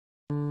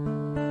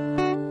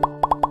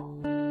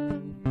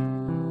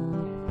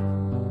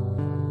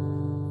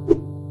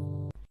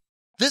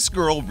This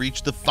girl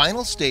reached the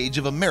final stage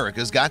of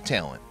America's Got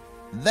Talent.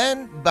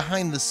 Then,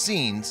 behind the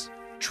scenes,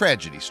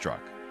 tragedy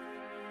struck.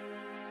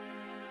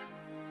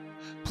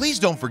 Please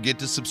don't forget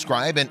to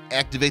subscribe and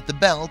activate the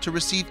bell to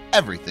receive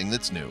everything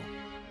that's new.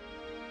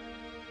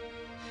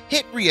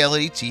 Hit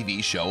reality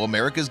TV show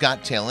America's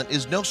Got Talent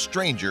is no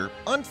stranger,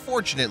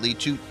 unfortunately,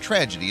 to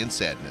tragedy and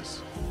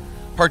sadness.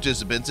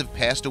 Participants have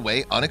passed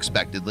away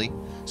unexpectedly,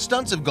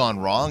 stunts have gone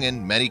wrong,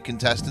 and many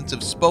contestants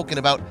have spoken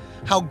about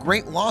how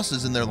great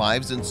losses in their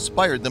lives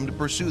inspired them to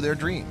pursue their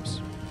dreams.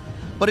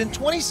 But in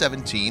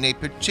 2017, a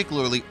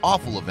particularly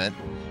awful event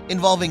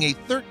involving a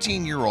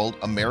 13-year-old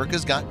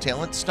America's Got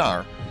Talent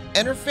star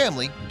and her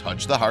family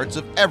touched the hearts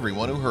of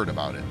everyone who heard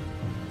about it.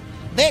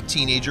 That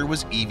teenager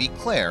was Evie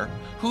Clair,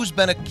 who's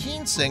been a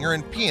keen singer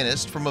and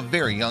pianist from a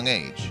very young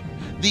age.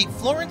 The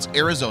Florence,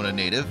 Arizona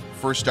native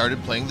first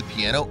started playing the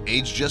piano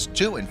aged just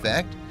 2, in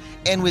fact,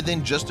 and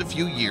within just a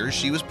few years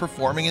she was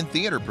performing in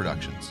theater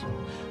productions.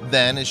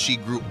 Then, as she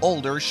grew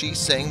older, she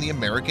sang the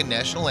American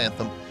national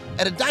anthem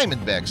at a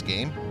Diamondbacks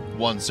game,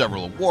 won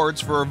several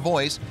awards for her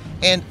voice,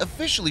 and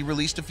officially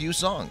released a few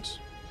songs.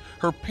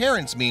 Her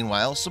parents,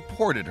 meanwhile,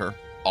 supported her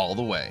all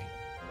the way.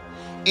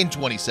 In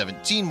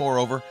 2017,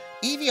 moreover,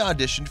 Evie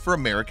auditioned for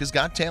America's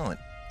Got Talent.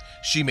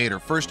 She made her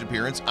first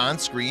appearance on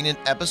screen in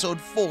episode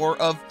 4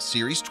 of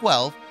Series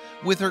 12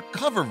 with her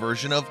cover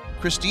version of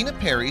Christina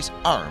Perri's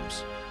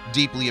Arms,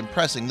 deeply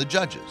impressing the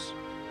judges.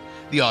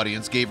 The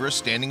audience gave her a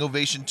standing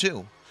ovation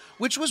too,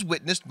 which was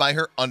witnessed by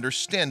her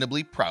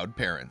understandably proud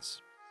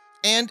parents.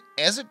 And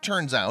as it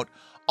turns out,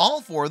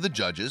 all 4 of the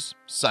judges,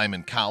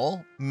 Simon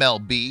Cowell, Mel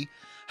B,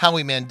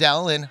 Howie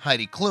Mandel, and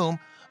Heidi Klum,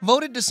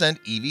 voted to send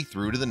Evie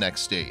through to the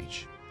next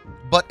stage.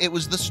 But it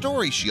was the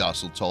story she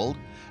also told,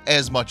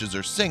 as much as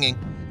her singing,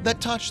 that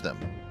touched them.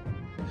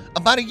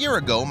 About a year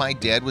ago, my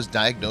dad was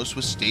diagnosed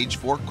with stage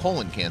 4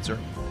 colon cancer,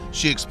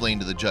 she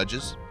explained to the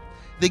judges.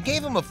 They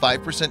gave him a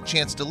 5%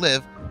 chance to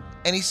live,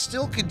 and he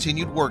still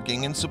continued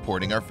working and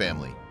supporting our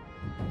family.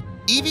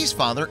 Evie's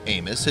father,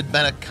 Amos, had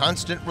been a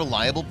constant,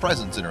 reliable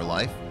presence in her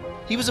life.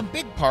 He was a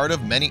big part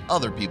of many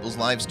other people's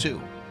lives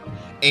too.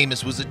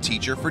 Amos was a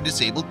teacher for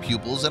disabled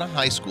pupils at a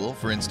high school,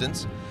 for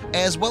instance,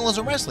 as well as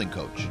a wrestling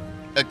coach,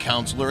 a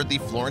counselor at the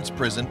Florence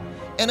prison,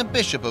 and a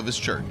bishop of his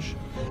church.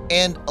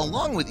 And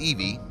along with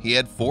Evie, he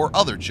had 4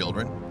 other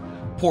children: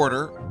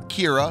 Porter,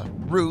 Kira,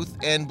 Ruth,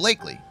 and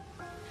Blakely.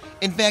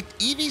 In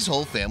fact, Evie's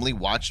whole family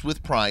watched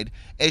with pride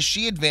as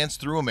she advanced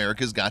through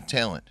America's Got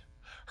Talent.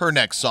 Her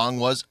next song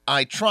was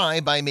I Try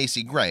by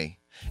Macy Gray,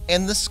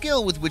 and the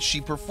skill with which she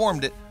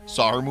performed it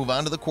saw her move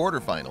on to the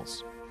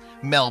quarterfinals.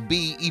 Mel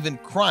B even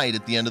cried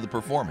at the end of the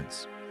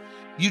performance.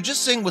 "You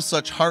just sing with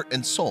such heart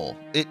and soul.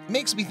 It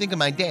makes me think of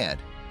my dad.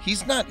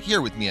 He's not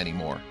here with me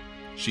anymore,"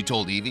 she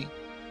told Evie.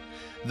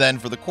 Then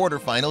for the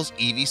quarterfinals,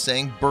 Evie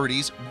sang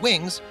Birdie's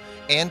Wings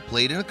and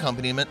played an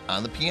accompaniment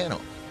on the piano.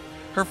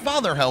 Her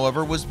father,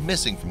 however, was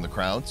missing from the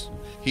crowds.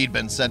 He'd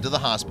been sent to the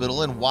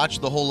hospital and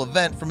watched the whole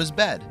event from his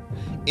bed.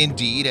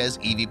 Indeed, as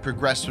Evie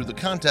progressed through the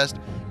contest,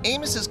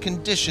 Amos's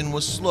condition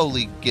was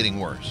slowly getting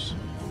worse.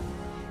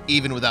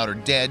 Even without her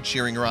dad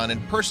cheering her on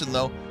in person,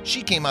 though,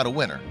 she came out a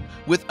winner,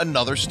 with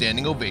another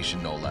standing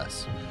ovation no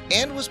less,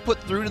 and was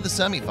put through to the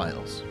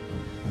semifinals.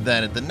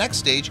 Then at the next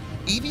stage,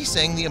 Evie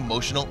sang the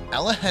emotional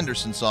Ella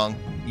Henderson song,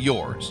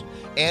 Yours,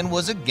 and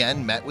was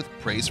again met with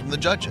praise from the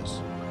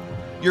judges.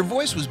 "Your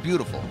voice was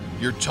beautiful,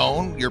 your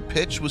tone, your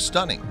pitch was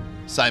stunning,"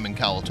 Simon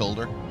Cowell told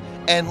her,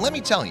 "and let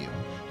me tell you,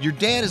 your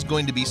dad is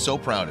going to be so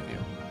proud of you."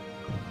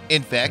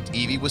 In fact,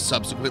 Evie was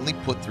subsequently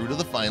put through to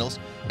the finals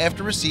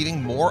after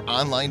receiving more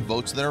online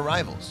votes than her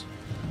rivals.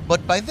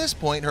 But by this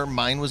point, her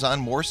mind was on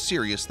more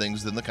serious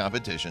things than the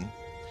competition.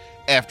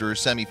 After her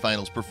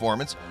semifinals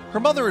performance, her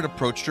mother had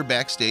approached her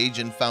backstage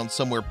and found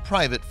somewhere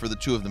private for the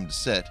 2 of them to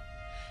sit.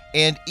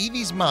 And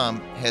Evie's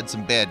mom had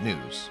some bad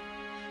news.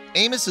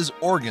 Amos's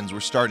organs were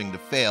starting to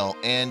fail,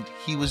 and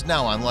he was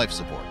now on life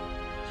support.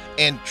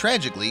 And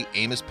tragically,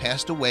 Amos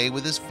passed away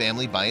with his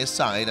family by his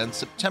side on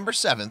September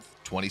 7th,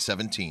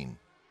 2017.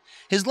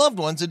 His loved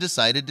ones had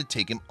decided to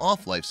take him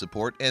off life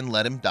support and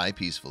let him die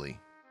peacefully.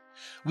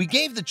 We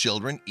gave the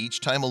children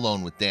each time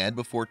alone with Dad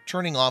before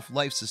turning off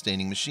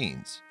life-sustaining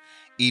machines,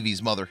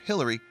 Evie's mother,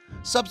 Hillary,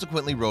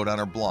 subsequently wrote on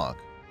her blog.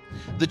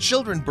 The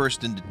children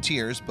burst into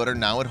tears but are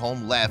now at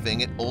home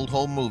laughing at old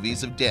home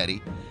movies of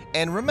Daddy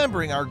and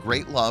remembering our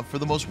great love for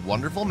the most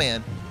wonderful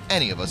man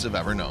any of us have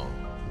ever known.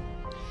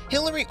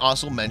 Hillary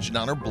also mentioned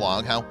on her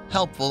blog how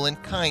helpful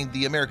and kind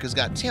the America's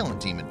Got Talent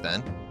team had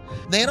been.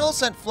 They had all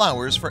sent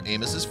flowers for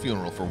Amos's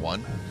funeral for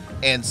one,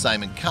 and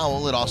Simon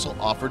Cowell had also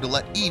offered to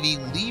let Evie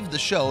leave the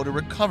show to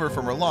recover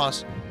from her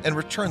loss and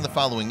return the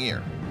following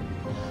year.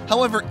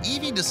 However,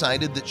 Evie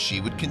decided that she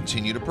would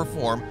continue to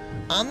perform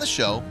on the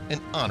show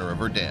in honor of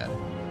her dad.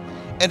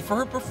 And for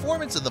her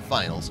performance in the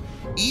finals,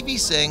 Evie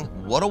sang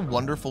What a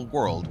Wonderful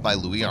World by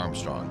Louis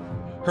Armstrong,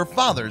 her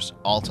father's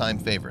all-time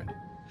favorite.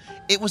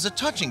 It was a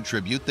touching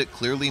tribute that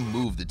clearly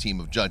moved the team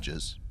of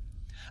judges.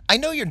 "I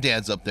know your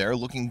dad's up there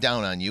looking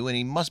down on you and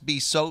he must be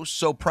so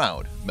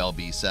proud," Mel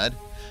B said,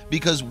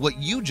 "because what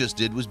you just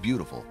did was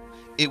beautiful.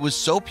 It was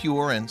so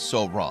pure and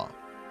so raw.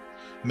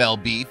 Mel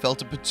B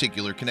felt a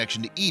particular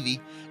connection to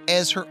Evie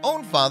as her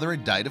own father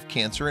had died of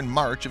cancer in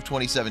March of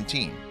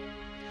 2017.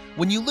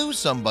 When you lose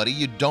somebody,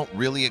 you don't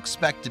really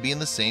expect to be in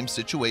the same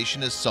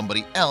situation as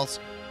somebody else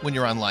when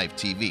you're on live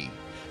TV,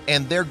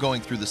 and they're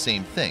going through the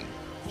same thing,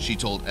 she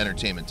told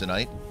Entertainment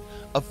Tonight,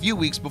 a few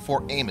weeks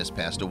before Amos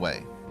passed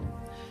away.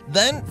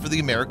 Then, for the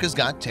America's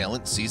Got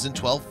Talent Season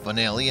 12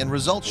 finale and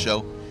results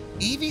show,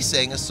 Evie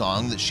sang a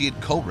song that she had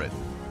co-written.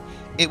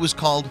 It was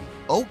called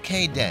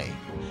OK Day,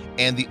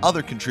 and the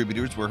other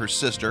contributors were her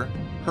sister,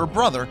 her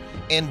brother,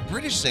 and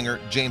British singer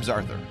James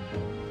Arthur.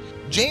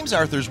 James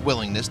Arthur's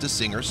willingness to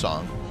sing her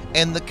song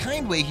and the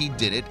kind way he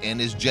did it and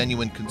his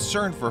genuine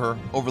concern for her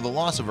over the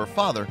loss of her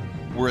father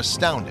were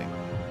astounding,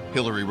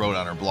 Hillary wrote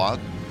on her blog.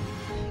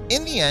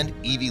 In the end,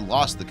 Evie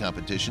lost the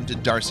competition to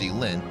Darcy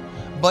Lynn,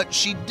 but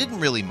she didn't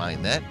really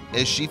mind that,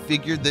 as she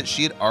figured that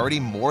she had already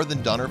more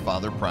than done her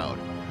father proud.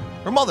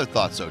 Her mother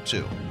thought so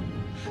too.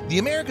 The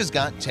America's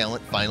Got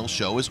Talent final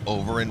show is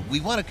over and we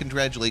want to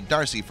congratulate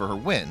Darcy for her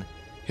win,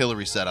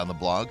 Hillary said on the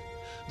blog.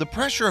 The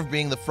pressure of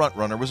being the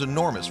frontrunner was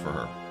enormous for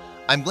her.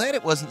 I'm glad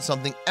it wasn't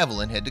something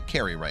Evelyn had to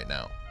carry right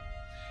now.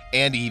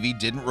 And Evie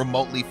didn't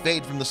remotely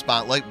fade from the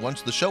spotlight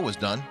once the show was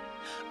done.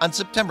 On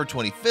September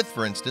 25th,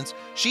 for instance,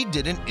 she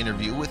did an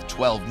interview with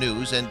 12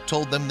 News and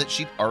told them that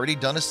she'd already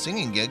done a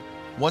singing gig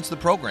once the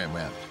program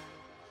wrapped.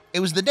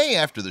 It was the day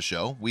after the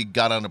show. We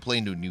got on a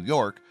plane to New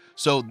York,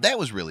 so that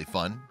was really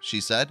fun,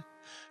 she said.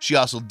 She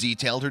also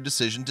detailed her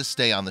decision to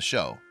stay on the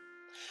show.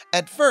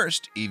 At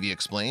first, Evie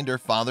explained, her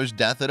father's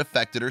death had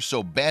affected her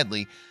so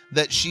badly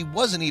that she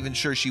wasn't even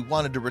sure she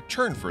wanted to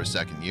return for a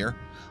second year,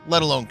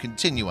 let alone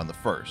continue on the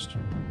first.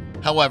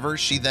 However,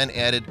 she then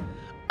added,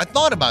 I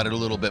thought about it a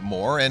little bit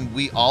more and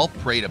we all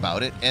prayed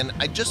about it and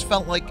I just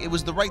felt like it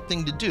was the right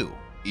thing to do,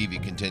 Evie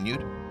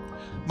continued.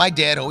 My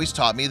dad always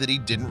taught me that he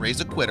didn't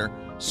raise a quitter,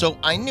 so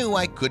I knew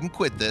I couldn't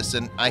quit this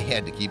and I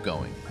had to keep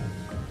going.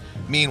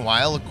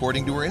 Meanwhile,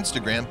 according to her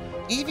Instagram,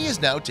 Evie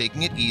is now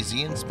taking it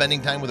easy and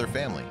spending time with her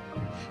family.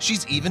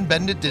 She's even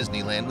been to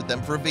Disneyland with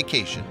them for a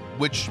vacation,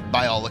 which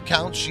by all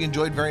accounts she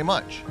enjoyed very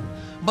much.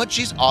 But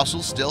she's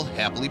also still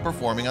happily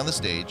performing on the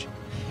stage.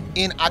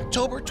 In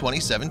October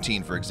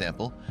 2017, for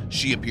example,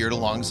 she appeared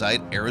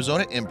alongside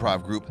Arizona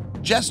improv group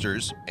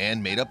Jesters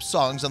and made up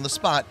songs on the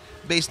spot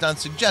based on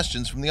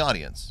suggestions from the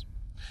audience.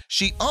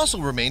 She also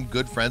remained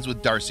good friends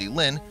with Darcy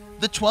Lynn,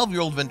 the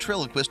 12-year-old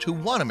ventriloquist who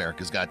won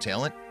America's Got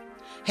Talent.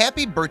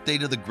 Happy birthday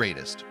to the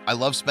greatest. I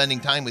love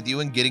spending time with you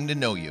and getting to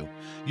know you.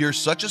 You're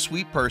such a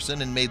sweet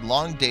person and made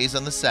long days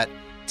on the set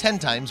 10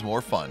 times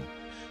more fun,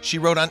 she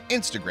wrote on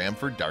Instagram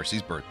for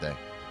Darcy's birthday.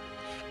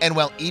 And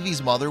while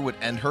Evie's mother would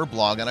end her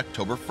blog on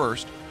October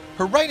 1st,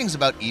 her writings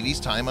about Evie's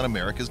time on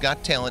America's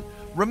Got Talent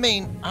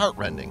remain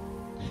heartrending.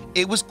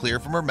 It was clear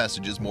from her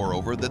messages,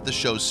 moreover, that the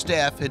show's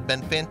staff had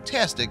been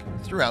fantastic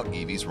throughout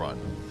Evie's run,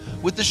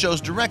 with the show's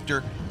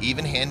director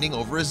even handing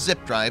over a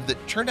zip drive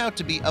that turned out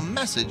to be a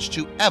message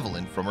to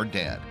Evelyn from her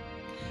dad.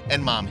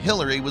 And Mom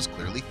Hillary was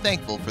clearly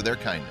thankful for their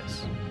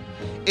kindness.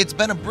 It's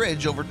been a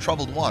bridge over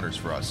troubled waters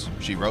for us,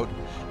 she wrote,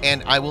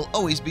 and I will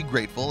always be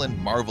grateful and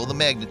marvel the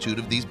magnitude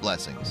of these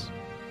blessings.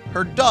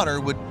 Her daughter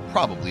would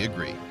probably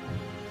agree.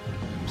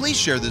 Please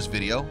share this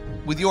video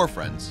with your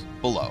friends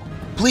below.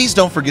 Please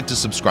don't forget to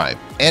subscribe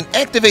and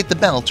activate the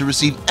bell to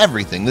receive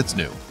everything that's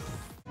new.